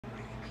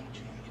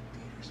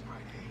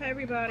Hi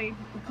everybody,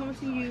 I'm coming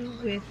to you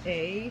with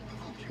a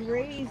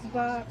graze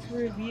box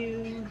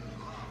review.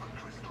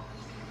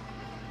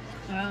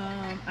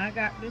 I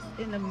got this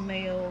in the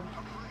mail.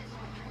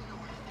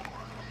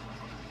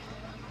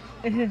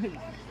 It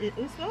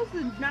was supposed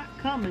to not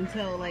come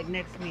until like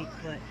next week,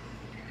 but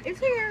it's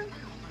here.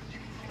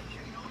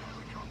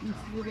 This is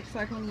what it looks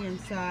like on the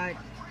inside.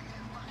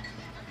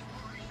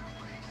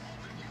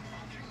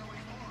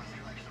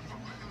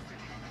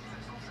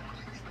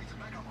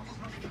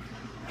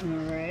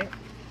 Alright.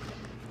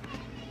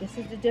 This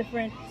is the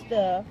different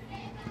stuff,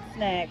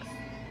 snacks.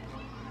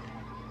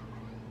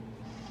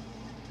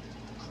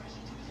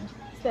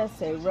 What's that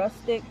say?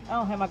 Rustic, I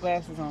don't have my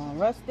glasses on.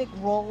 Rustic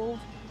rolled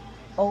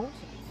oat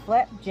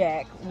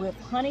flapjack with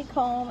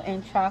honeycomb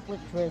and chocolate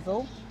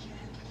drizzle.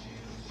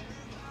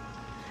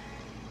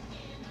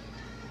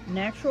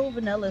 Natural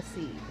vanilla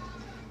seed.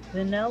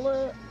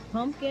 Vanilla,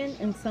 pumpkin,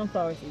 and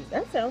sunflower seeds.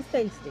 That sounds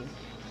tasty.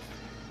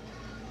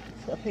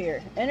 It's up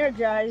here.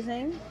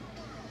 Energizing.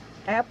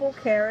 Apple,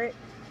 carrot.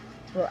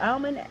 Well,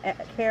 almond,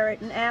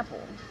 carrot, and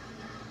apple.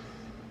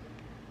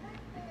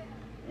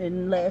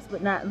 And last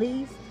but not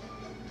least,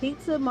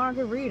 pizza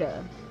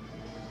margarita.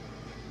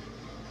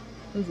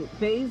 Is it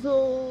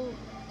basil,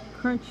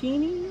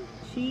 crunchini,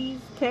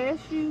 cheese,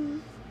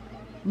 cashews,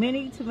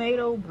 mini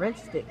tomato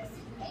breadsticks?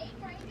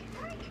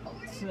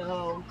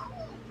 So,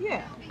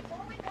 yeah.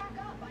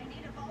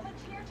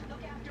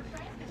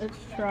 Let's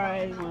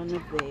try one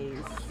of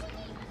these.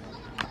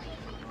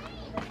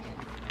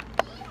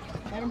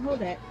 Adam, hold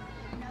that.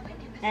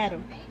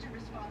 Adam,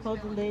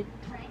 hold the lid.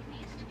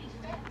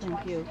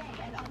 Thank you.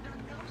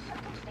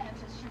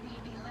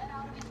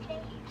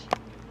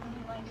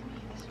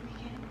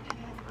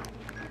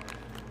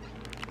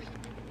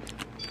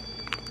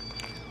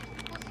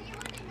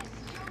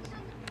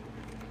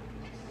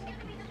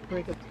 Let's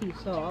break a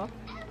piece off.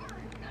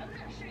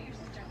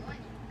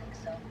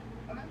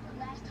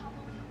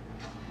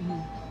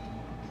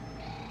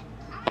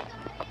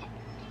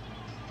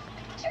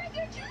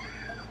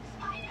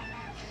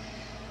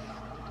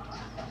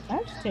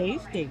 That's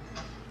tasty.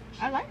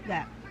 I like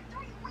that.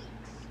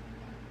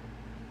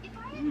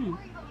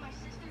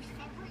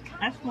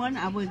 That's one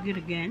I would get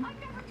again.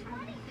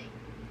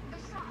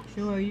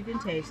 Sure, you can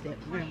taste it.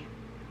 Yeah.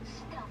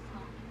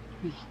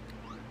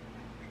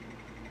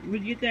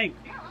 What do you think?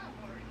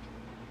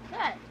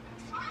 Good.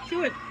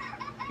 Chew it.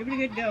 Give it a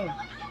good go.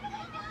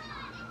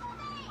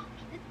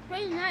 It's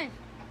pretty nice.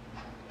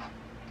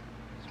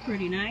 It's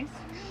pretty nice.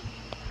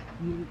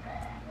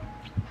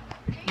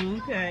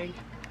 Okay.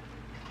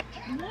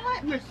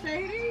 What,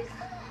 Mercedes?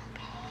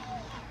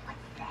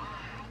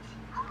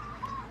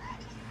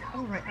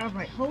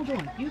 Alright, hold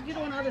on. You get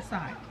on the other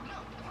side.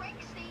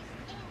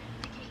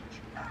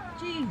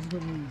 Jeez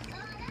Louise.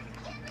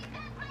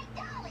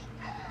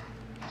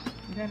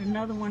 We got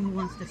another one who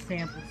wants to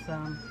sample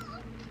some.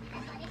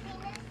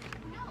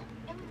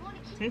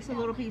 Taste a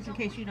little piece in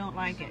case you don't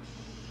like it.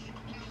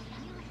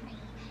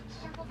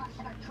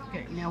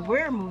 Okay, now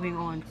we're moving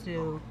on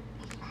to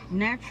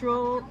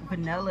natural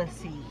vanilla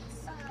seeds.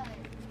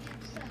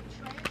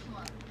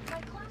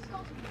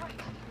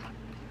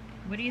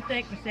 What do you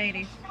think,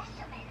 Mercedes?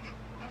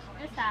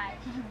 This side.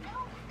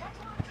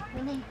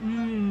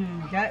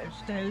 That is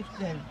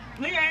tasty.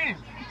 Yeah.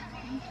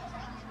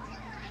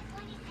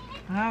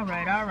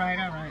 Alright.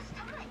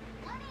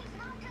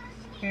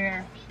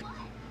 Here.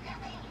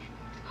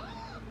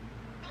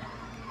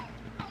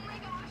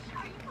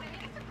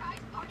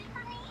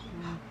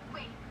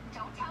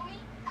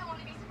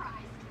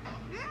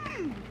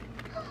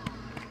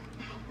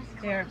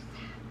 There.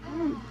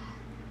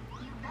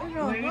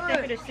 What do you think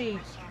of the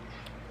seeds?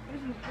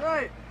 This is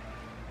great.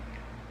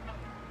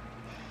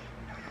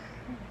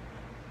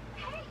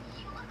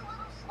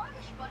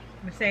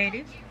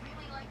 Mercedes?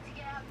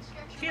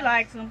 She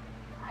likes them.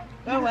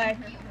 Go away.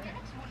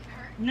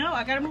 No,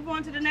 I gotta move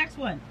on to the next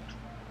one.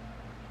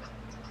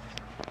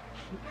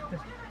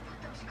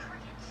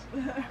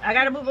 I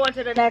gotta move on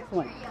to the next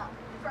one.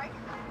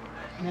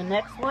 And the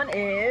next one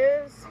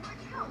is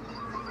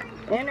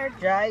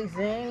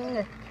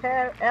energizing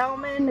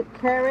almond,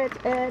 carrot,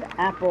 and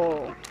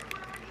apple.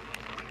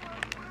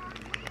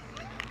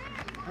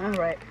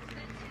 Alright.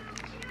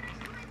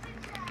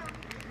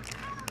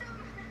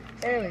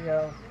 There we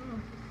go.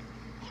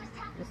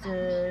 This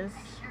is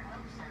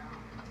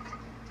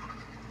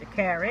the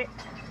carrot.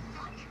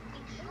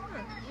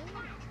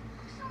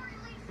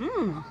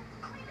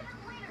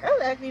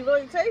 That's actually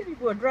really tasty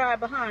for a dry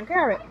behind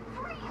carrot.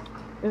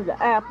 There's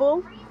the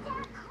apple.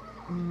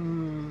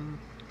 And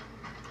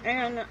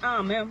the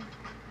almond.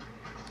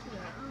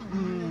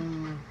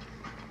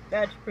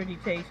 That's pretty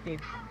tasty.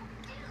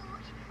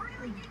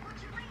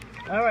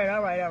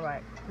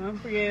 Alright. One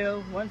for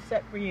you. One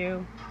set for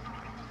you.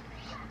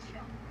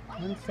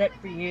 One set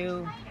for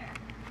you.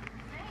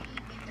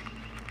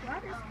 Why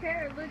does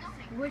carrot look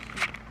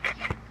squishy?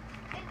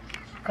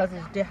 Because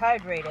it's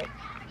dehydrated.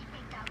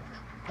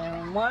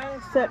 And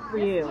one set for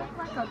you. It's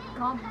like a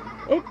gum.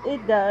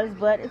 It does,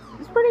 but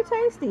it's pretty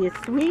tasty. It's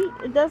sweet.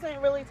 It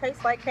doesn't really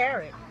taste like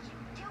carrot.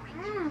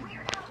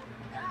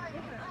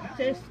 It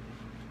this.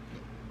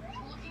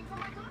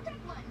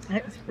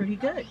 That's pretty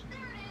good.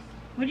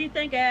 What do you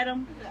think,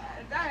 Adam? Is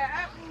that an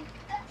apple?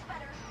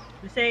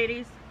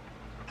 Mercedes?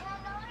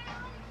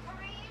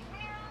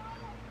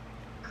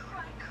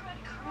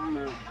 I don't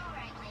know.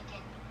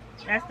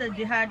 That's the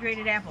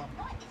dehydrated apple.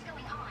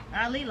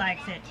 Ali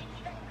likes it.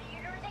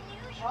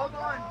 Hold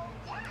on.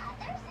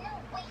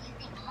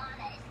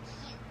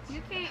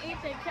 You can't eat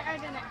the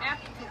carrot and the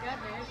apple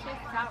together. It's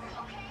just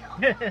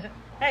sour.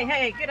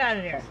 Hey, get out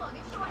of there.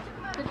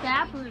 But the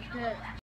apple is good.